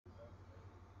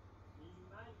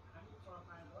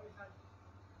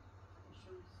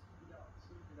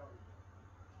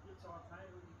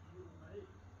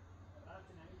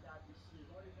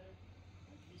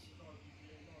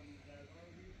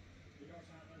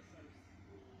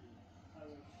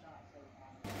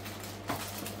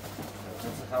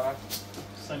خبر؟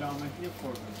 سلامتی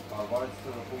خوردم. آقای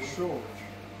تو خوبی؟ شکر.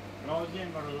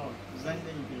 راضیم و رضا.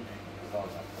 زندگی بیده.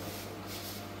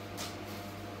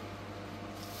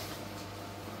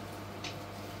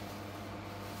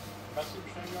 بسی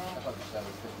بشن یا؟ نخواد بیشتر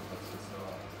بکش بکش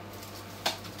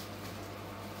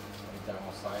در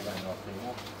مصاحب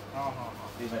انداختیمو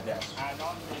قیمه دهش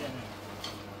الان میره نه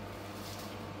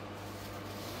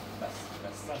بس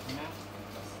نه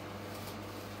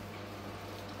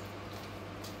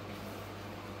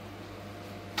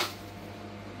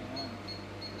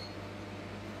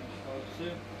اشخاص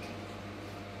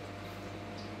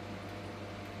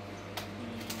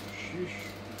 6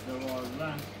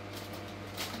 12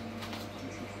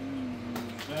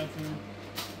 19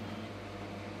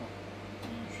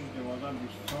 12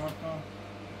 24 تا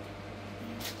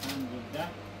 5 10 10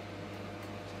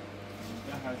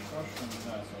 8 16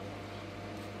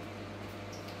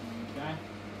 10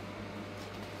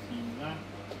 13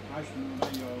 8 9 11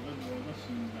 12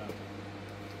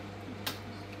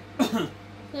 13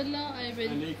 سلام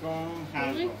علیکم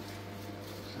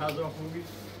غذا خوبی؟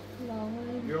 لا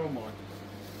بیا اومد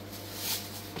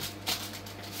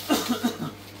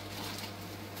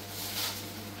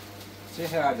چه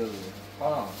خیلی داره؟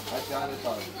 ها هرچی هنده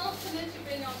تاره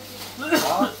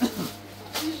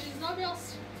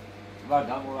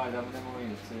وردم و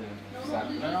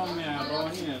نرام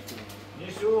رانی هست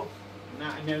نیستو؟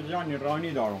 نه نزانی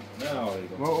رانی دارم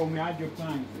و امید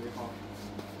جفتن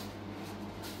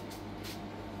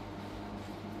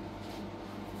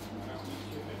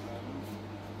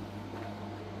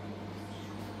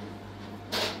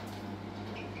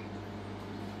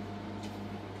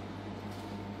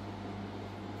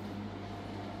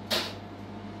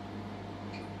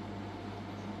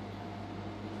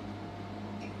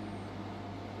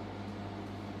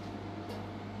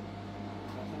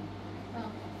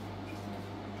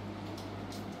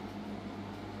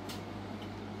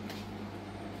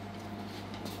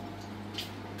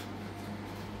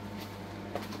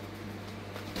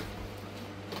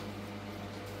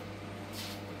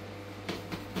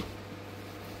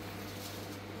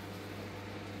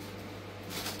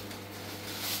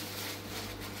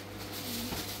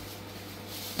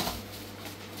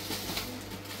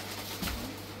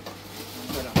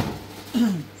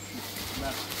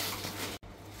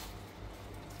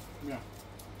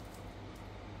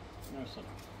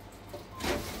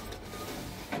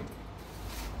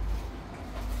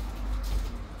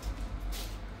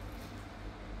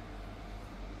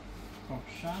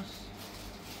شست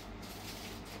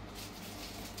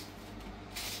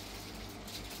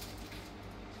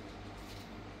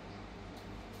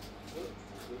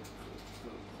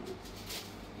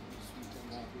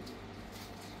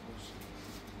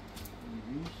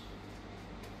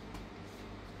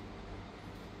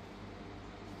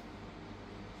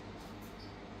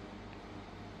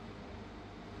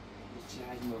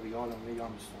حجم ریالم بگم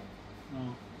بستم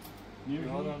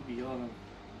بیارم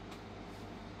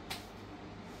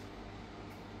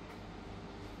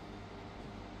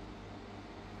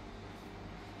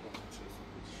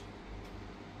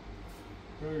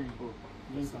Very good.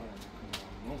 Yes,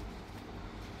 No.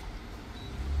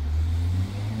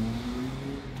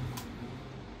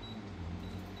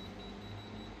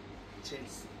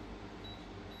 Chelsea.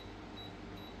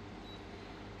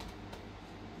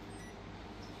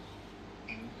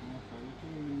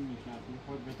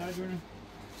 خود بترجونه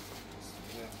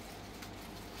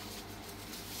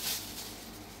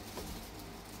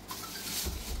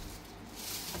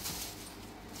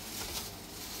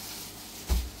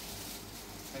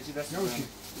هیچی دست نوشی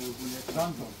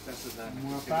دانتون دست دارم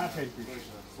موفق خیلی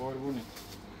قربونه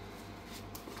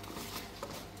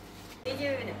اینجا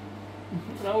ببینم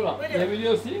Raula, ne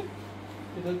biliyorsun?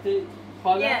 İdati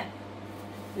halem.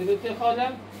 İdati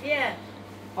halem. بیا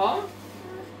Ha?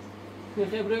 Ne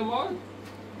خبره var?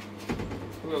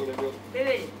 Yok.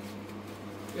 ببینیم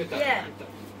Yeter. Yeah. Yeter.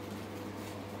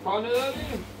 Hane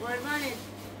داریم. قربانت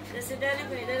دست در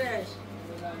نکنی داداش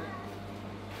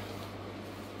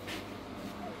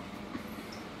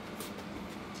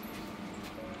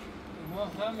ما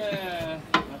همه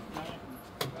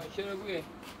چرا بگه؟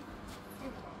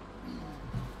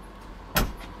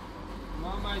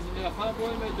 ما مجلس خان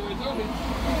باید به دویداری.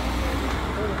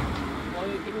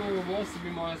 باید رو باست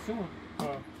بیمارستون.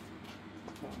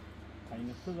 این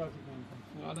است داری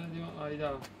کنیم آره دیوان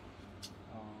آیدا.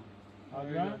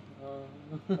 آیا؟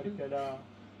 کلا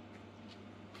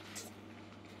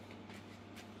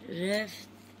رفت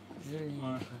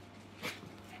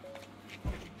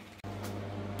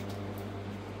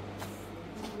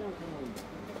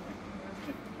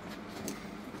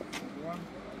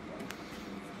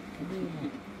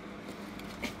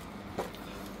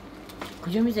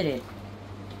کجا میذاره؟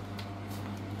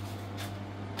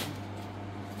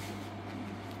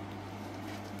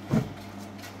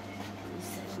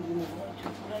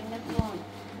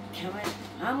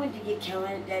 همون دیگه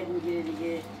کمر در میگیره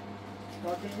دیگه.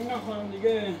 خاطری نخورم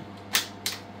دیگه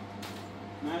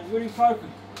مجبوریم کار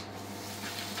کنیم.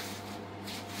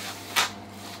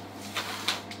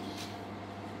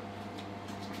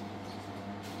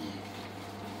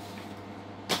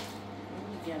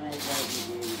 کمر در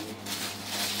میگیره دیگه.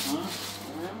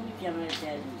 همون کمر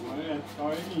در میگیره. آره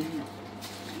کاری نیست.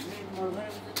 مرغا رو بزن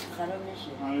خراب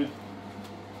نشه. آره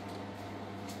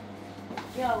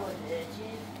کی آورده؟ چی؟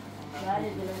 شهر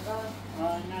دلگاه؟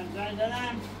 نه زنگ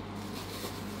زدم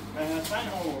به حسن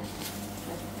آورد.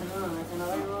 حسن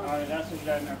آقای مرغ؟ آره دستش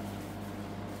در نکن.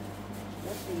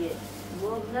 دست دیگه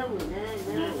مرغ نبود نه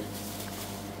نبود.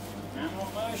 نه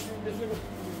موقعش بزرگ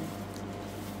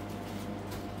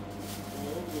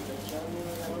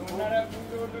نرفتیم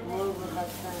دور مرغ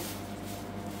خستن.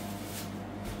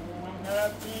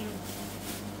 نرفتیم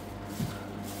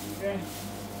دیگه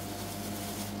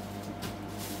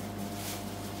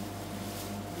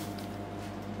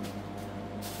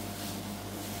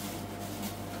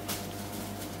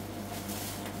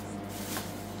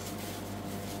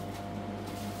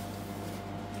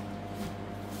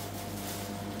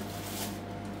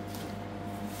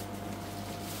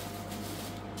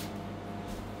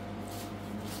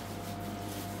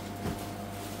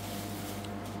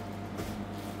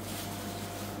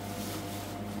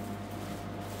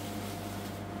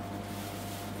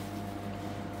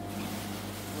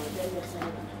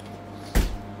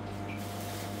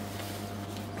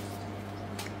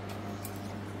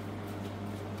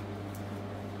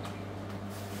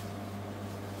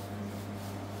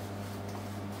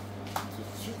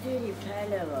چطوری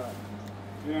پهلوان؟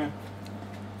 بیا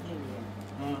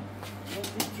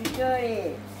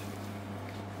چطوری؟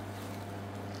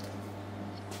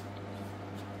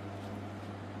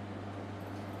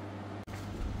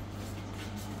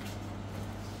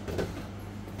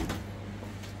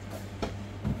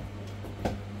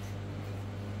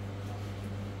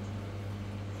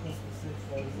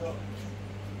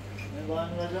 نگاه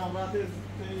نجامت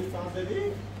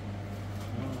صندلی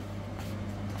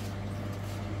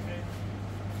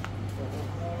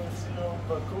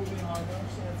Bakubim adam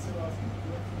şansı var.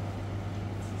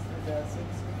 Siz de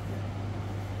derseniz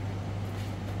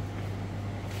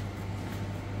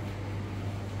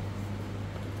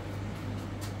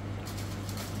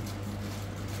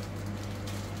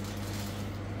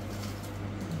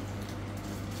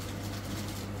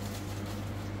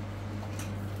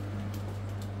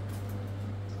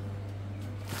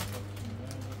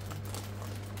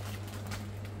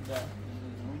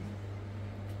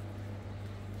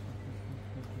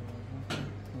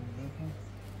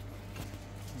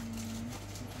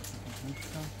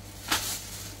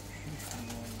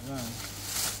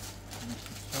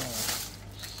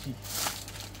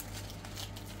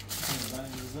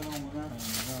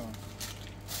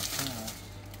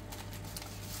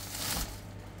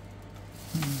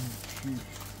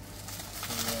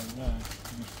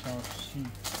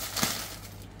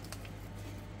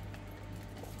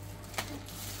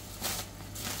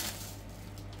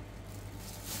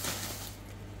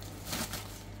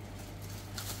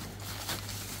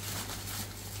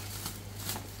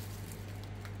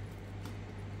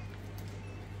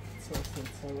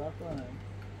صحبت کنم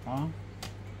ها؟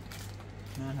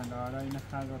 نه حالا این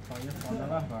خرد و تایه خانه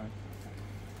بخواه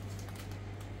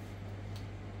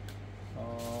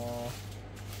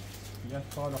یه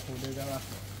سال خوده ده بخواه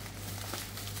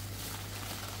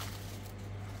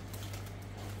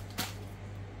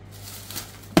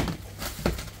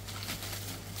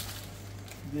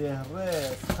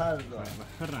دهره خرد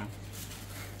بخرم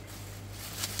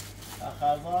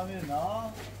خرد امیر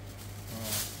نه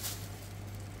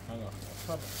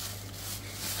خرد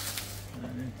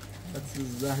بس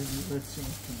زهدی بس چی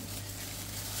میکنی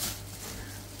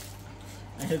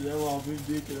ایده وابی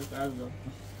دیگه خرد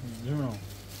جونو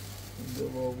ایده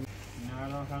وابی نه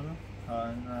الان خرد؟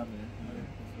 ها نه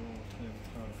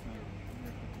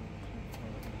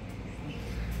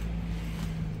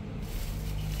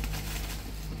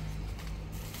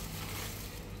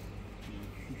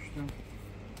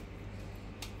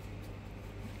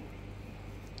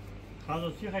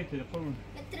خلاص چی خیلی تلفن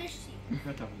بترشی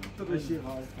تو بشی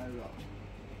های خیلی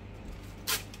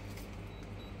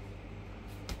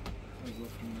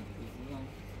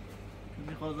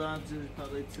میخوادم چه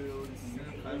فقط تروریستی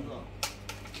خردا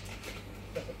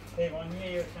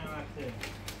حیوانیه یا چند وقته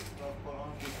با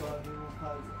قرآن بکار بیرون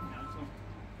خردا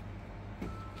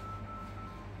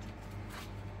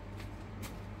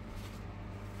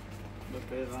به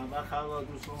پیغمبر خردا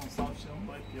دوستون حساب شدم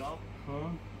باید بیام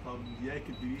خب تا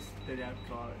 1200 تریاک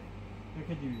کاره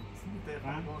یکی دیوی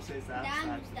پیغمبر 600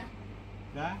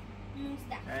 ده 10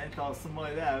 یعنی تا اصلا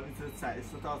مایده همیشه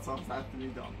 300 تا 400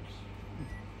 میدامش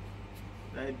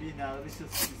و بی نقدیش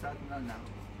 300 نه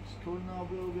نقدیش تو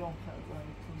نابرو بیام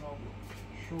خرزانی تو نابرو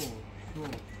شو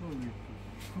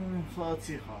میکنی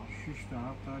فاتی خواه 6 تا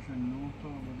 7 تا 9 تا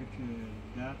بوده که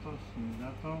 10 تا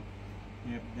 13 تا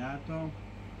 17 تا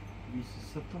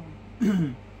 23 تا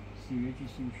 31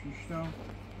 36 تا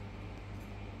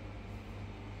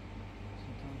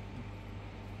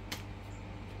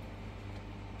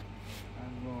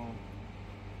با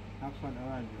 7 سال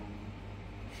اول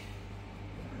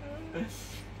جامعه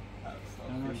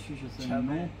 6 سال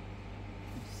 9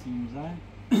 13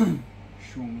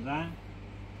 16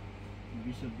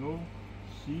 22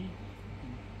 30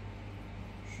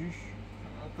 6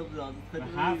 تو بیادت خیلی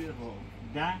و 7 بیری خواه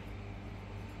 10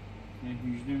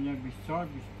 یعنی 18 میلیون 24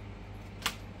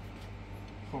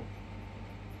 خب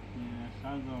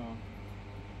خدا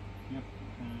یک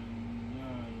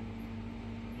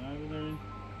 50 بداریم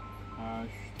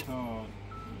 80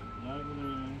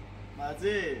 بداریم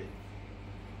مزید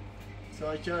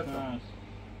ساکر 60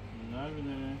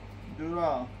 بداریم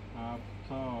دورا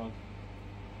 70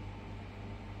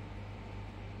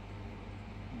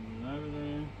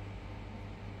 بداریم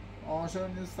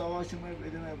آنشان نیست سواشون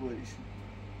بدون بریشون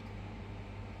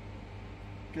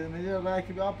که میدید رای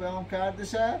که بیام پیام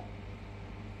کردشه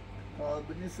تا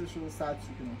بنیستش رو 100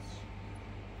 شکنست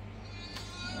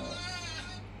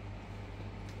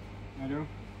الو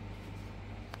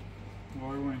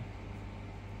قربون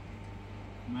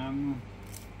ممنون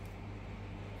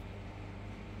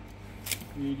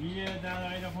ایلیه 10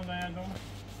 دقیقه خدا یادم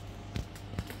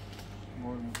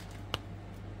قربون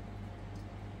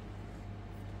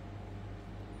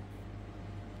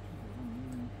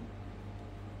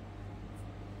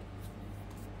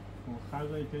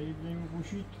خرزایی تایی بیم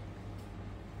گوشید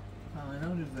همه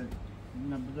نمیدید زنید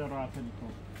نه بده راحت دی تو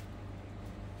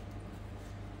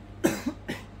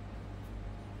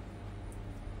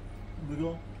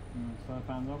بگو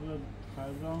 150 بده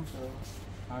خرزا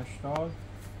 80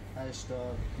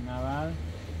 80 90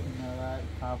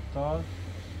 70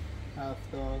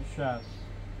 70 60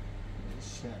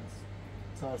 60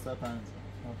 450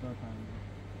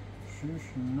 6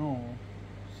 9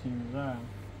 13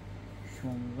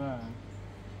 16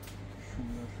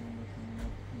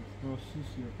 2 30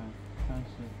 35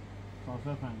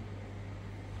 405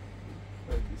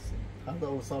 خیلی سی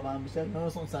خدا اصاب هم بیشتر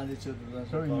نرسون سندی چه دودن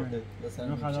تو اینه. کارده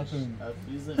اینو خدا تو اینه.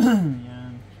 حفیظه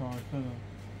یعنی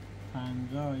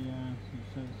 450 یعنی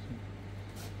 330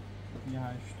 یه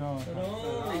 80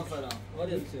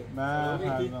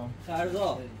 سلام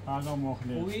خرزا خرزا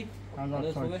مخلص خوبی؟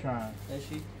 خرزا ساکر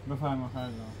داشتی؟ بفرما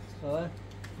خرزا خبر؟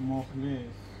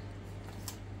 مخلص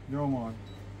دو مال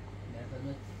در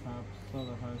خدمت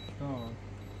 780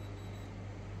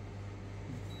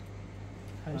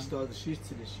 86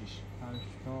 36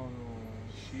 86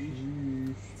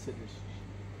 36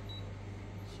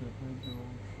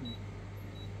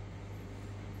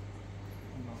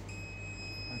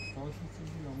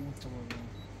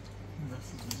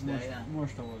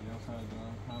 مشتبالی ها خرزا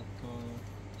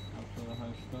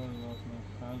 78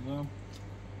 خرزا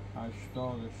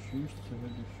 86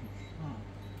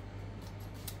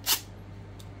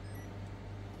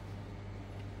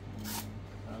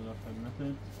 خرزا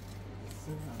خدمتت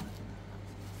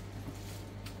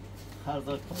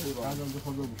خرزا کاری با خرزا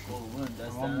بخور بگوش قربون آقا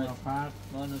دستانت موفق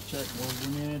مانو چک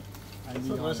قربونت علی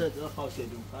صداشت یارت را خاکی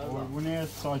دون خرزا قربونت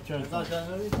ساکت خرزا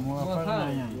کناری موفق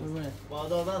نیایی با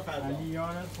دادر خرزا علی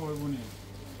یارت قربونت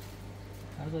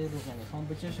خرزای رو کنه خواهم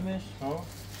بچشمش خب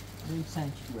بیم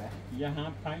 5 کیلوه یه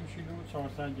هم 5 کیلو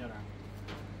 400 گرم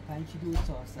 5 کیلو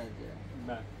 400 گرم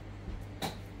بله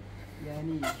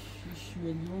یعنی 6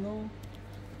 میلیون و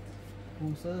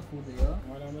 500 خورده یا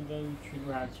مالا من داریم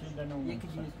کیلو هرچی دنه اون یکی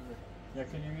 200 بوده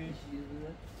یکی نمیش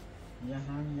یه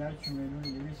هم 1 میلیون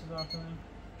 200 هزار تومن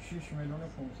 6 میلیون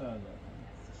 500 هزار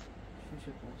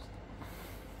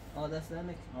تومن 6 دست در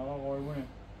نکن آقا قربونه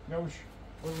گوش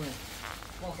قربونه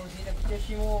ما خود اینه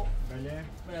بکشیم و بله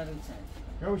برادون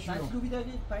سنگ گوش 5 کیلو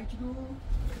بیدارید 5 کیلو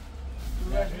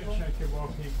نمیشه که با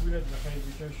خیگولت بخوای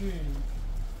بکشی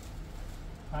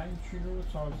 5 کیلو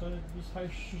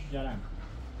 428 گرم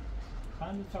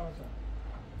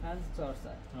 5400 400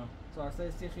 400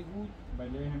 سیخی بود بله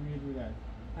همین دولت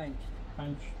 5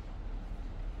 5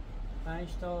 5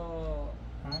 تا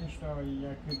 1200 پنج تا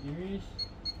یک.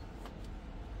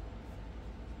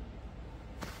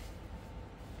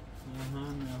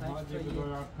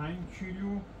 دلار 5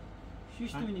 کیلو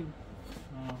 6 تا میدیم.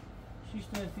 آه 6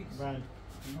 تا فیکس. بله نه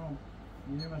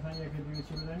اینه مثلا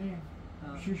 1200 بزنیم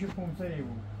آه. 6500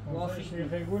 بود واقعی 500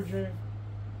 شیخه گل شه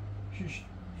 6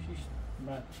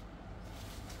 بله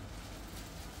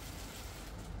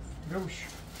روش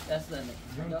دست نده.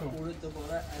 جون حالا تو. اون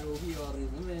دوباره عروبی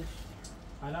آریزونش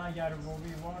الان اگر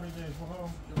بوبی واردش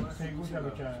دوباره سه گوشه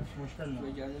بکره مشکل نه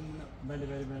بگرده مونه. بله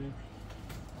بله بله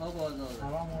آب آزاده.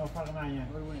 هوا موافق نه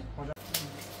قربونه. خدا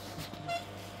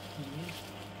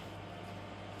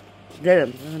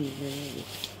دارم.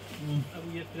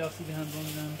 ابو یه پلاستیک هم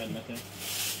بودن خدمته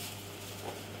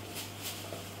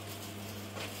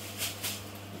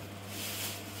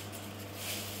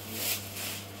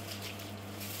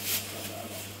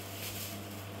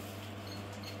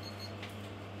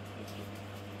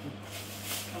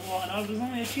ابو انا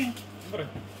بزنم یکی بره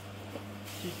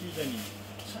چی زنی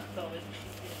چند تا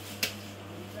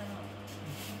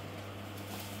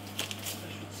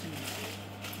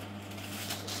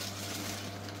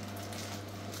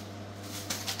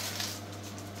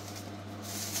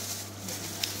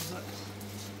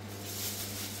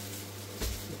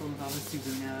Contava si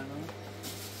bisognava.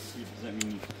 سیب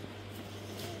زمینی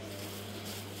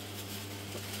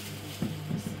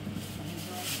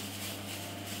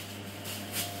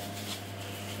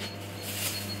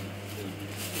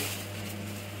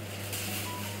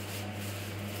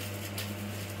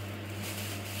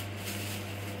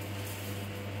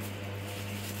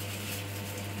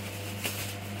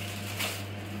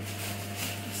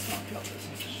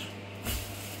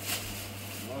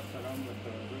سلام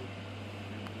بخیر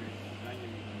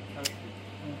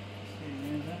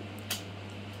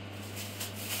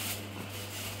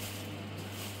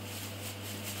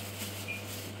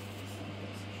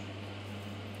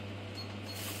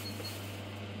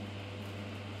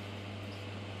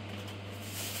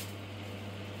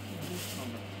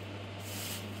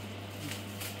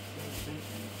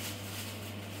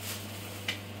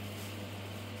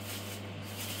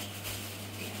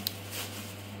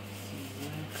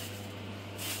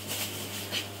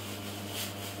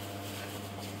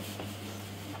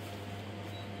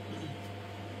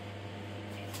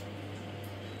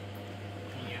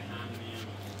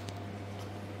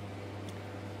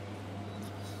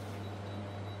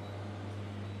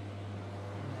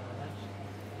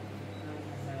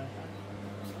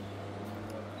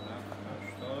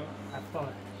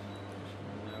هفتاد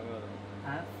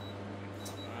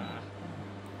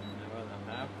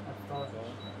هفتاد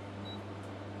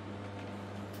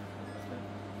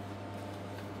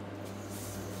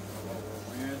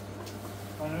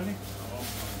قانونی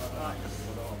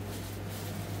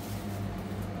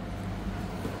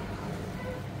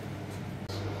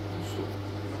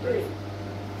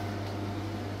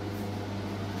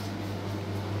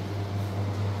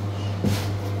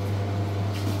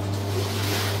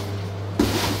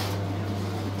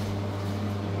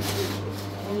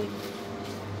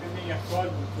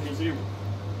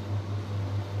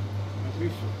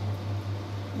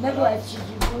نباید چیزی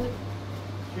بود.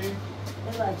 چی؟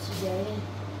 نباید چیزی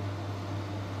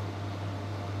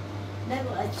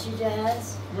نباید چیزی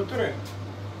هست. موتوره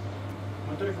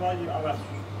که باید عوض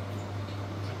شد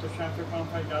حتی چند فکر کنم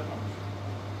پای گرد نموشه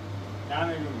 10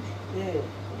 میلیون میشه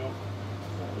خدا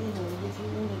اینو یکی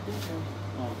اون دوستم.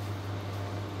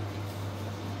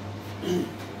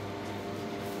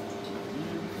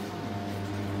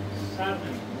 سرد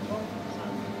نمیشه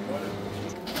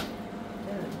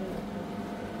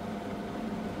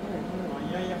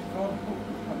یه کار خوب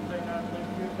همزه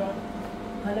نمیشه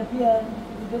حالا بیا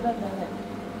ببند داره.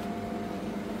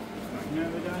 نه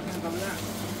بدهشن قبلا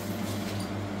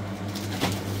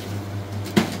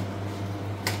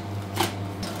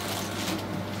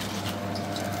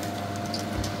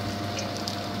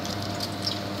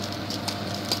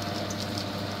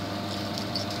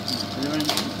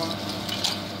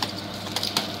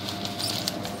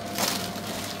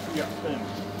Ja, ben.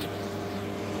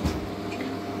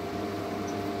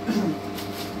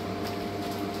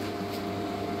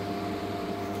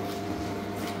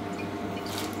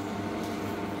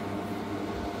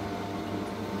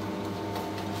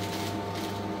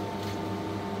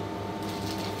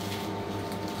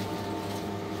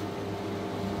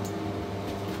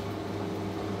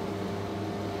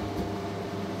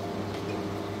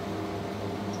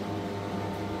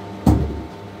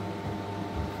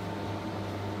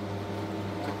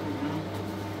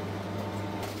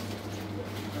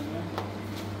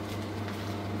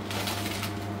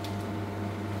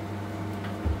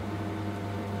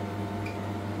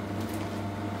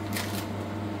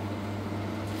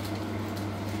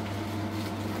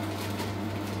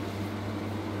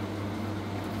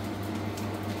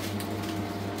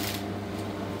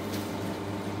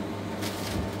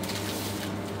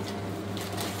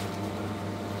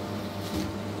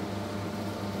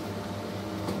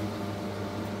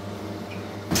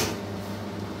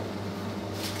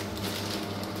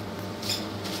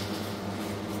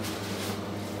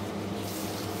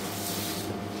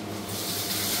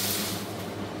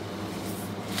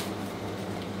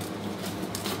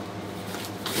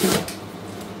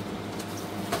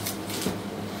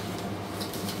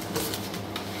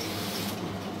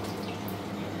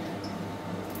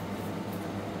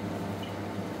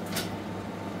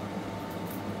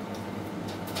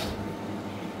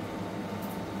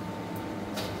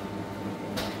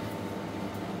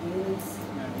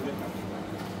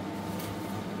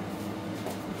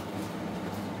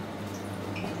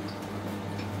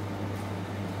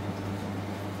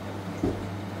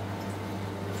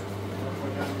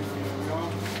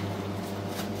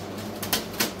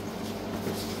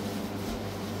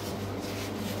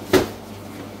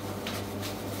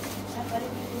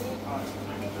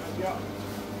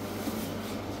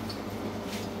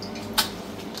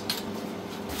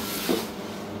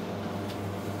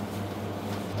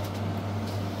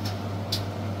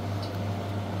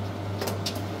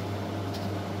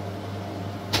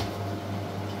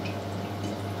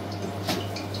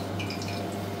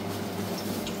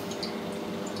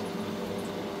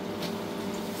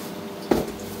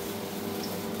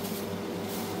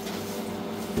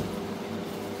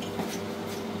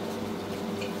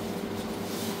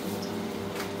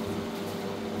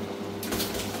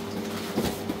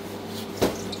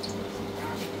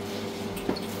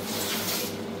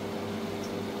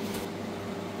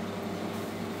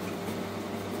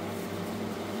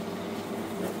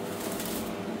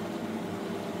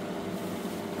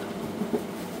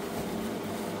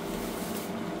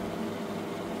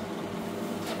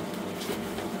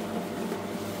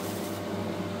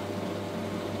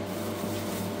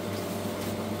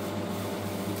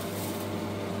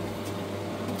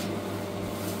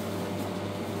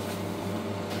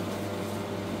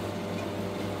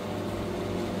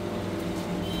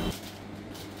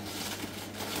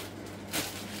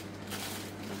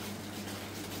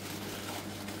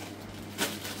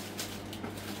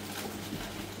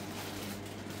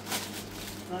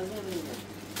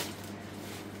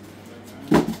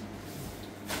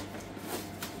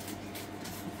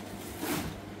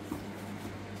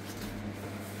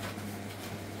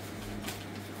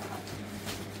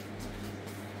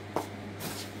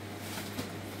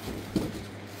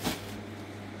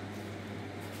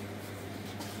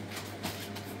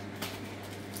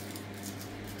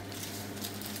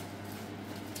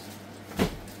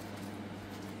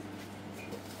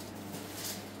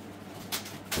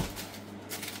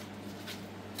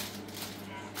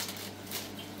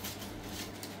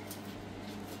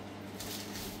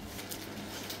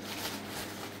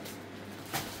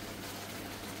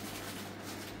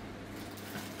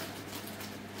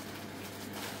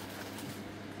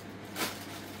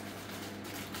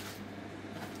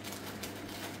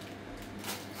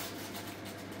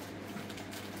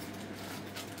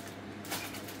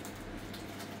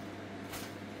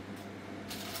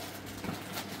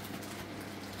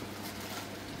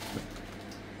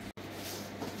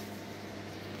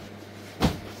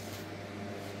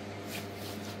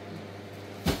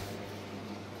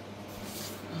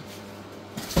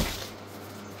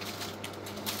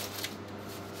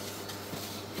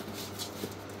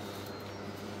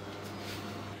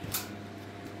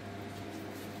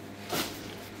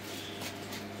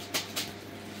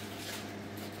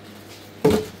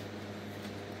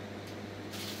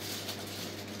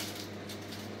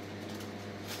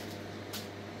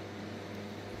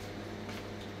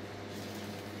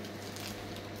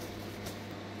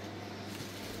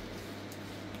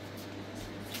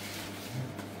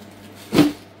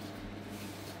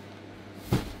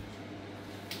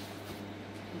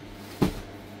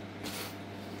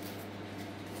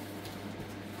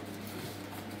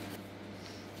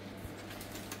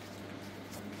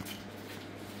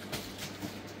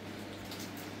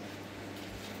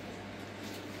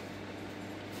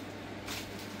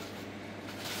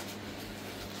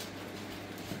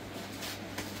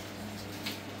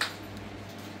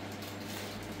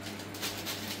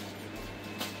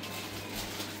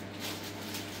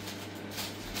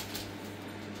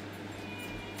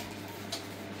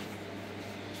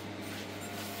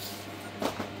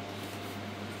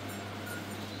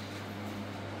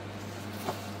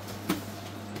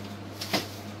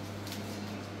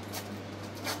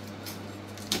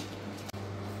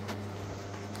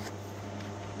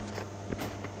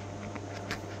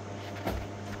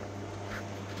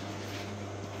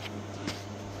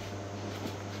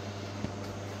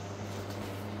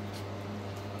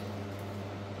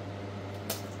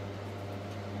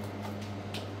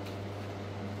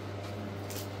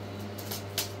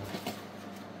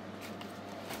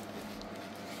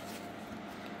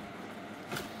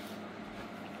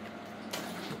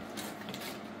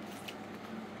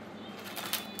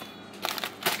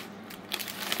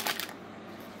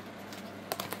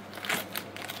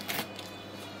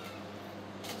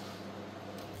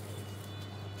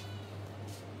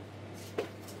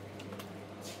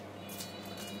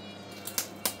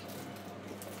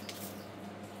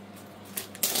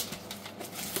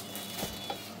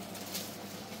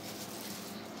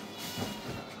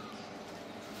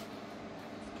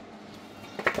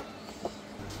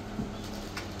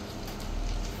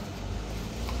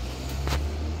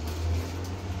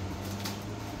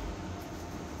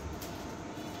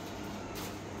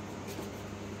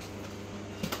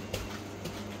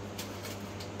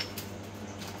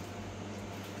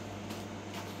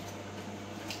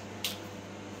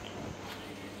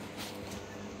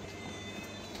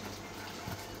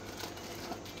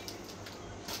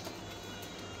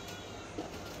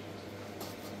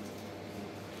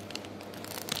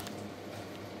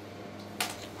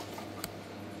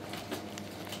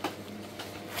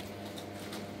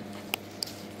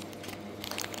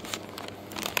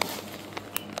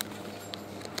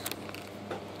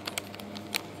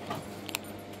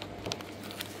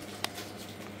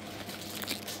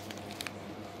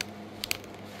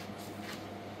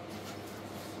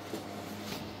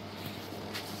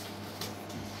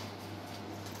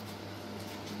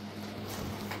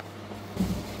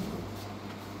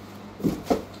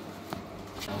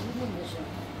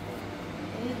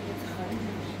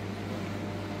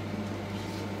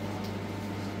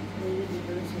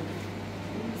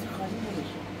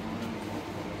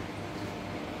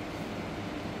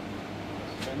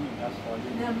 دست خالی.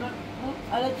 نه من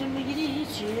الان تو میگیری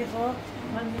هیچی خب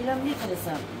من میرم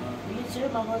میفرستم میگه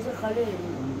چرا مغازه خاله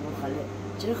خاله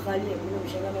چرا خالیه میگم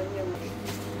شده من میام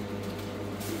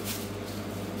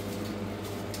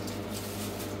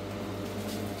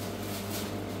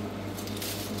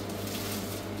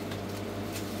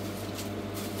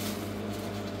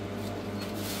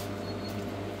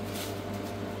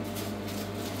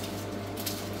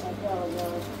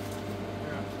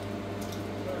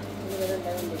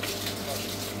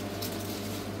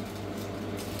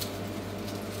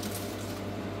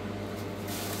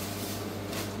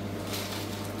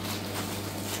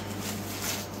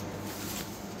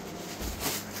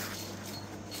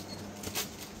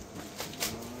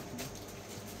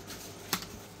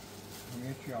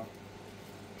Ja.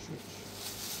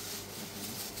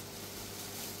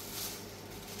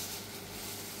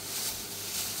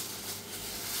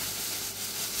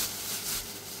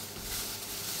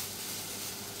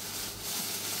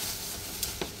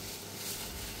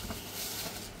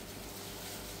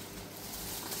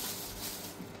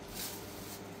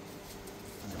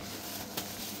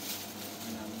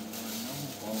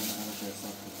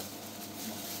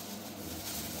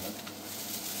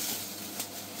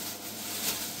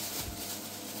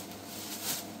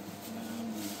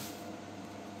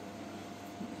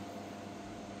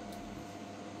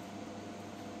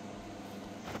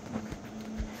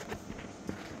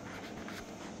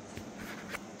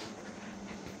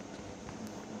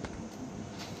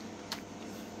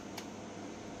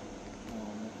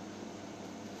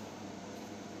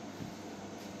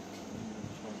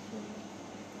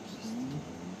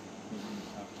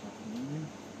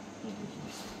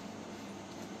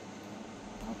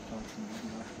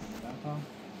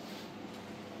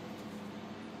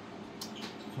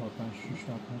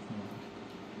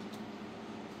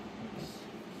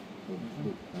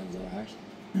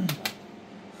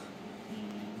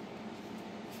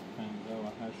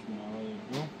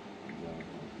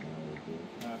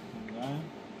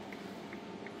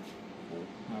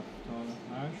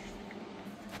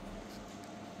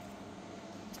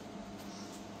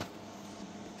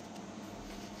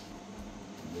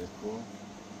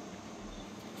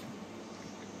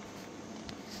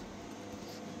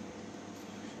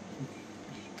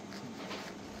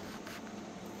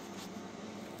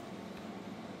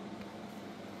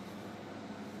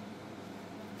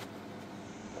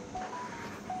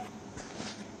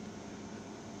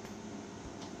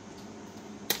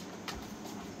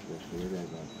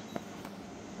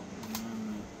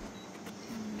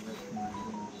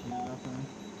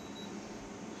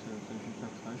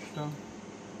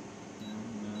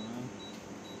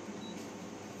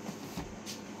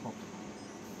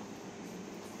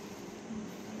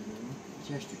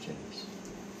 چش تو چش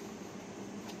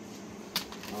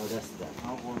دست در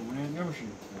قربونه نمیشی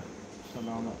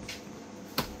سلامت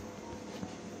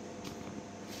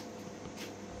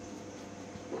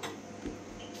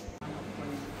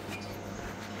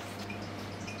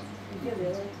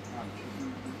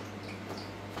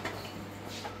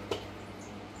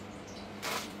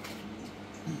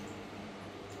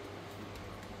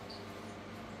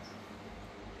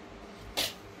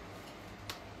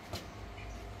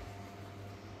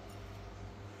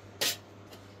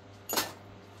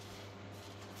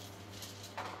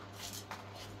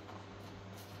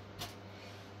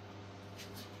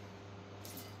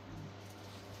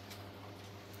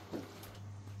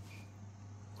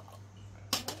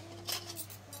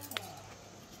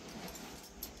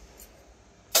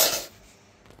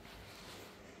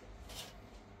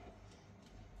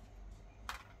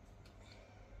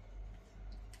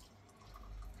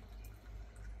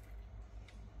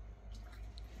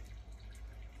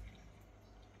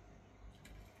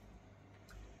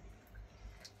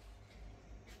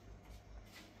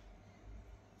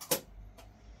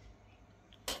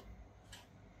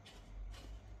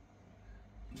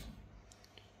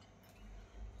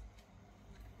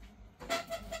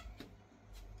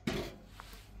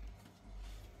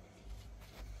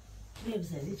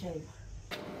بزنی چایی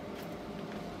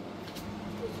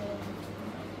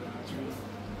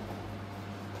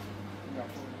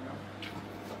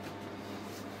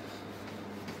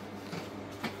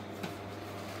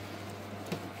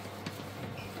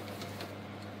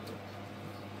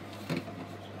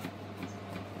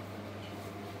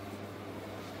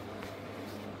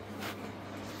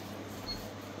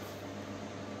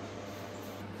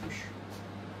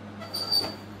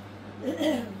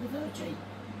بزنی چایی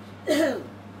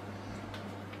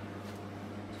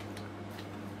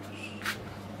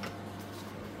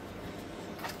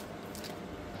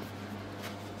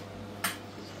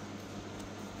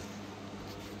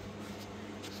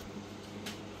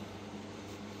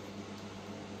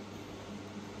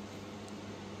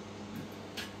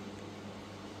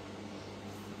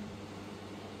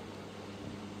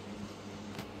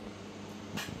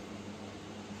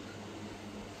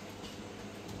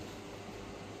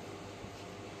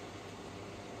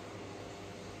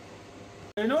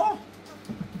اینو؟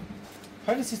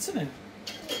 خیلی سیتسنه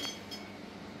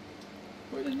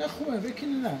باید نخواه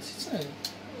بکنی نه سیتسنه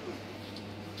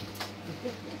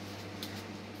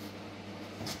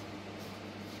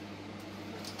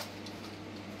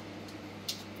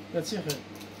ده چی خیلی؟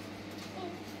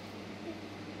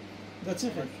 ده چی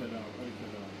خیلی؟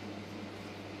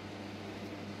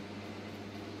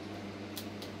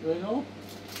 اینو؟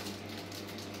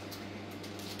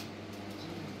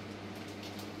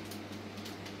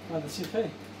 هذا شيء خير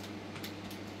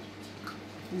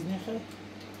ديزني خير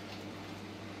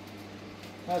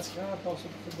هذا خير توصل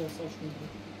تبدا صوش منه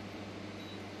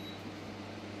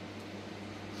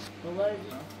مبارك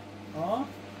اه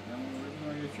من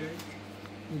مورد یه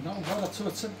چیز نه هذا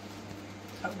توصل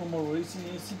حق مرويسي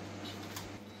يسي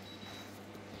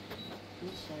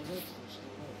این شربت خوش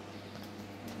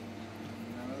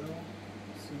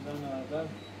سندان هذا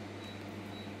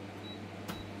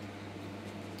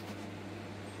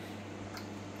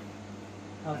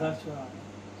هذا شو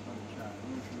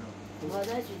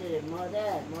مادر چی داره؟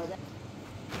 مادر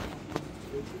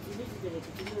کتیلو چی داره؟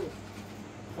 کتیلو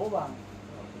خوبم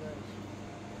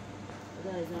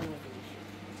خدا ازم نکنیش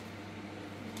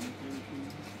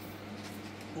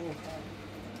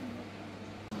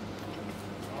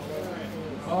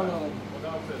حالا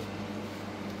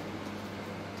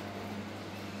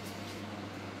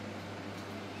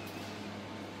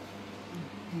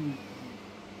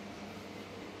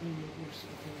این بورس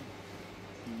بکنم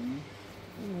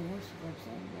این بورس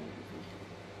بکنم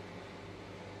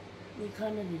این کار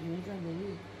نداری میگم داری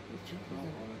این چه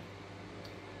بزنم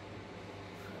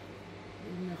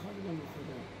این نخواه بگم به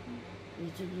خدا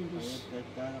این چه بگیش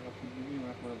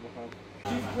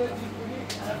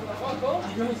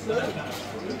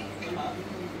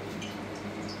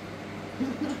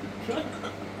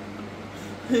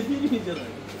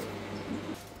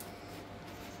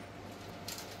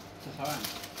چه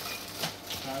خبر؟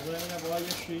 غذای اینه باید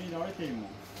یه شیری داره تیمون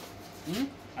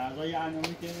غذای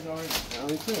انامی تیمی داره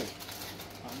Yani tu.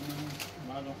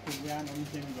 بعد خوبی انامی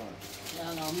تیمی داره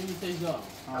Yani amin teyza.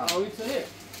 Ha. Amin sahih.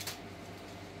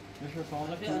 نشو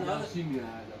تازه في کنه انا سيمي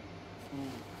هذا.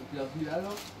 وفي الاصيل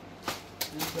هذا.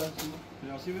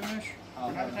 پلاسی بمش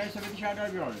بعد تایی سبتی شهردار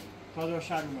بیاره تازه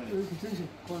شهر اومده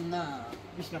كنا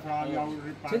 20 نفر هم یا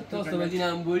ست تا مدينه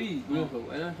امبوري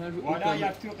بروحوا انا ولا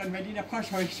يفتوق المدينة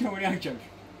بقاش هاي يسوي هكذا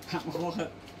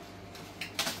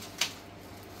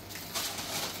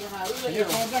یه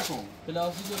کار نکن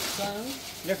پلاسی دوستان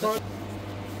یه کار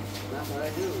من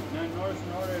باید رو نه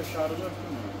نار شهردار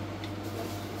کنه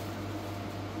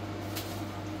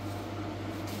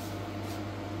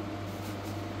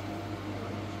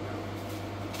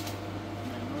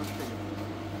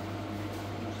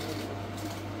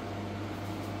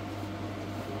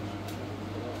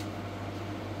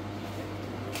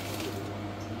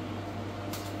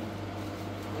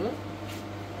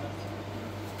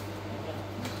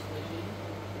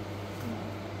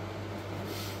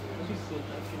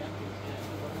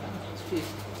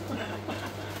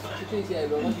چه چیزی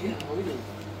با ما دیگه همین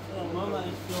ما من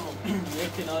اسلام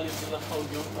یک کنال بلا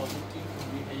خوابیام تا بود این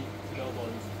کنی هی را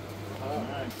باریز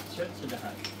چه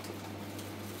 48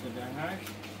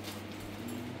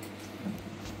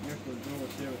 یک و دو و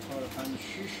سه و چهار و پنج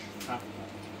شیش هفت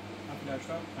هفت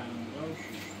داشتم 56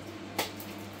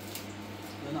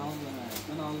 من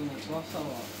آزمه با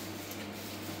سوار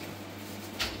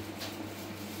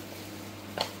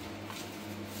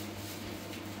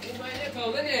این باید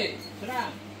کاغذ نیست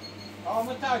چرا؟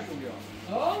 متاشو بیا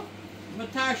ها؟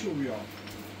 متاشو بیا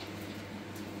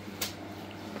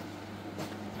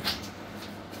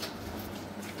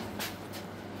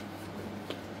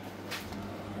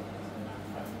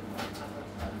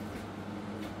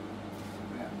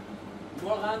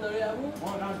واقعا داری ابو؟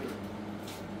 ما نداری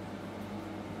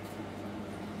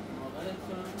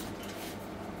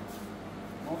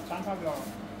ما چند تا بیارم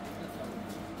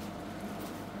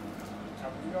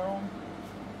چند بیارم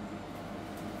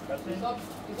حساب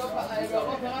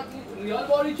ایبراقا فقط ریال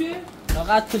باری چه؟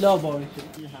 فقط طلا باری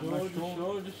شد این همه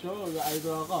شد عیب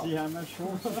آقا این همه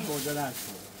شورت شده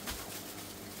نشد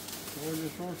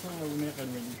شورت و اونه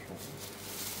قلملی شد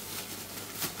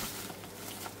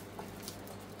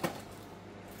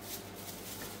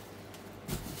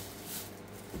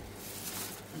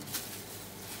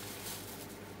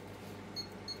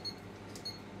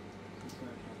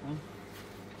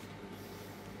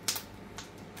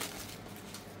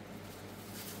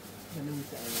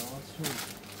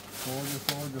فورد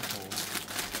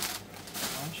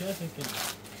چه فکر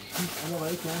کنی؟ اما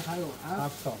برای که این خیلی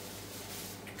هفت تا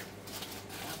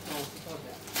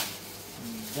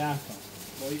 10 تا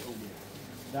بایی اوبیه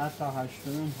 10 تا 8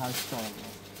 تا 8 تا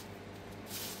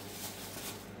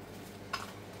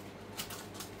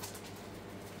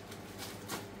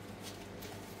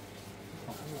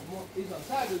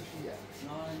ترکیه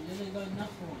نارنجه نگاه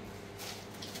نخون.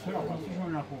 چرا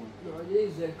خواستشون نخون؟ نارنجه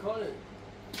زکاره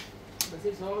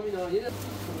مثل سامی نارنجه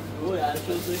اوه هر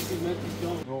شد فیلمت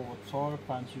جان. 2 4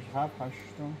 5 6 7 8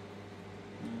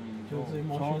 جزء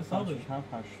ماشین حسابه.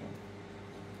 7 8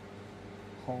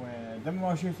 خب دم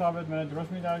ماشین ثابت من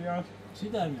درست می‌دریاد. چی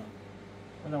در میاد؟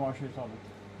 بده ماشین ثابت.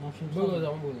 ماشین بگو ثابت.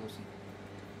 دام بگو موسی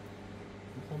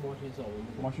میخوام ماشین ثابت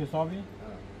بگو. ماشین ثابت؟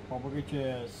 خب بگی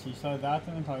که 310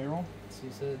 تا تایرو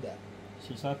 310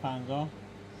 350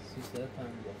 350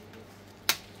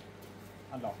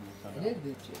 اللهم صل اینه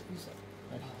دید چه بیسا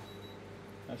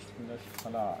داشت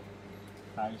حالا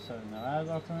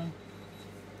 890,000 تومن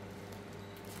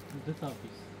 2 تا 20.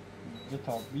 2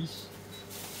 تا 20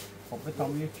 خب به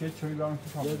تامی چه چوی دارم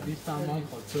تو یه تامی 20 هم من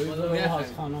خود. توی بازم رو میخریم.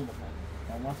 از خانم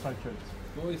بخواد. ما سایت شد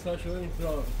تو ایسا شو این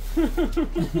فرار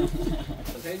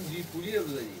مثلا این جی پولی رو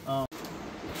بزنی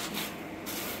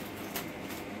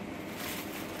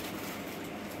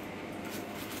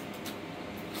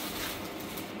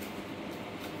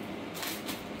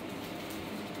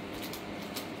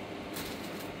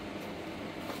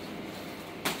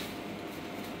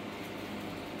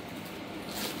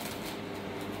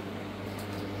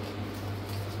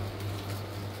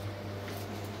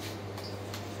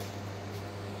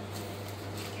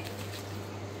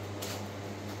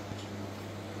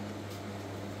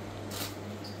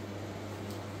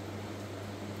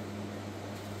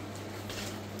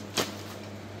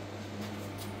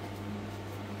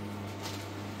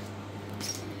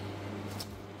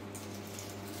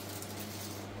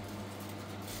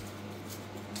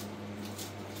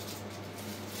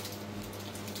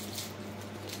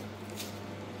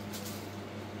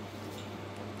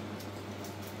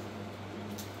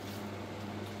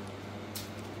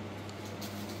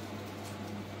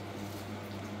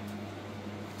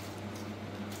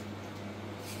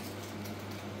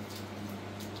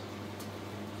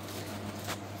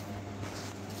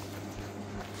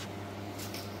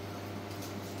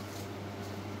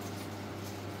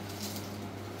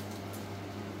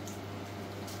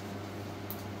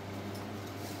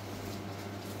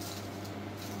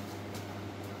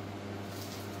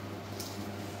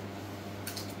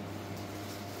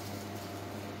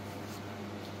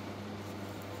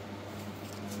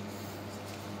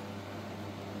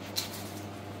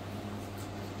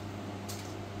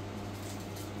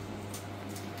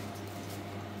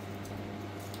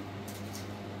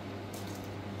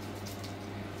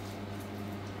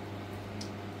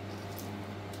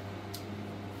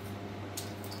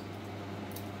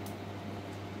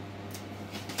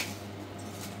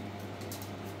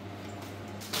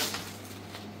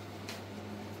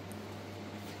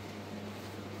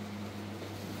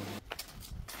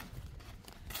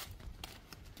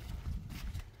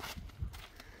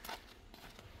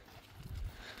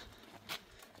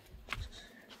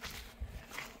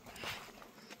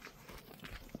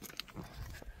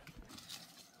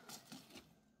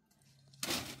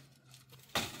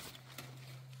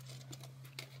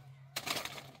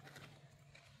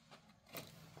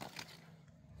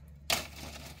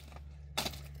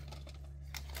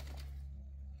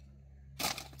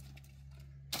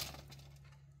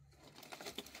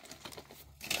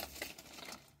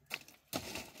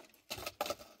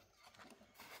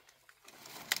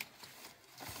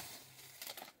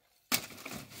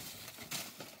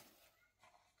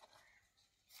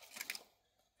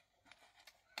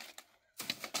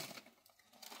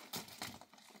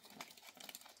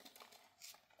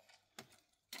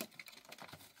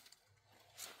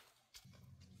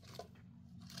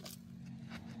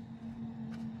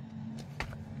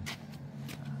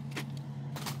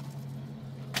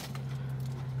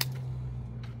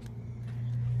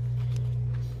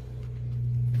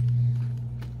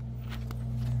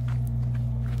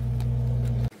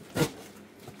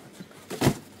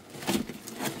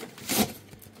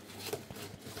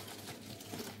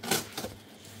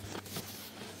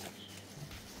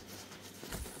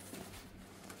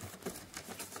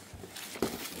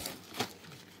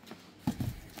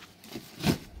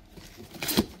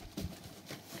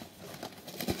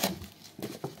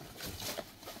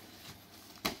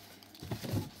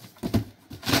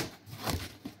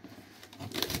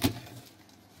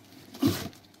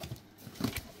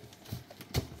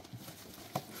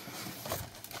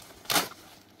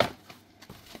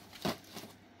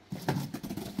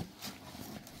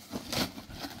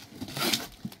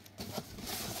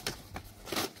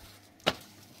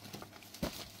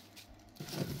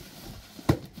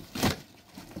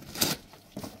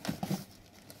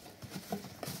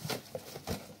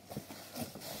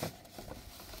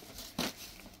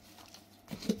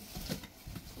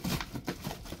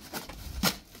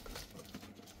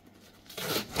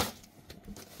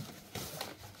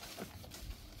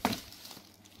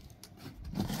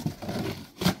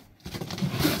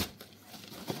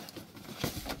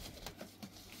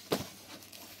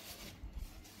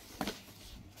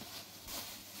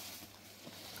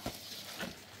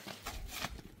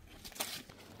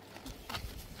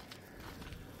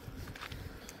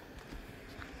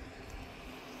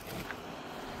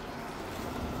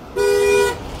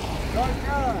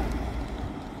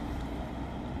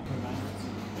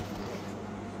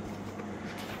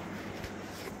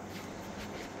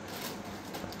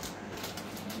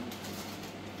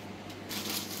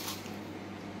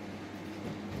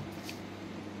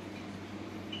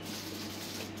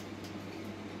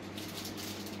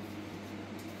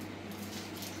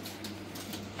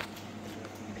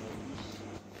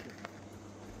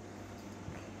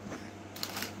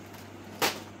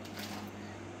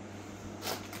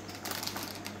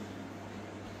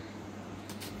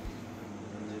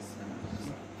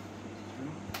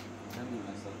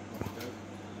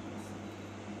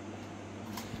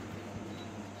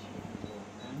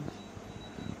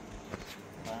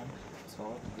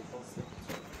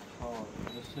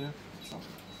درسته؟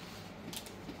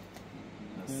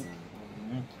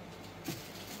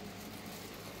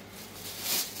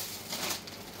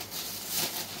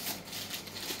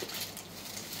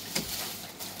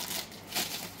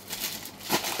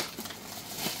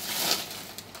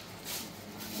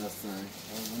 دستن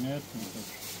قربونت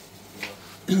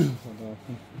خدا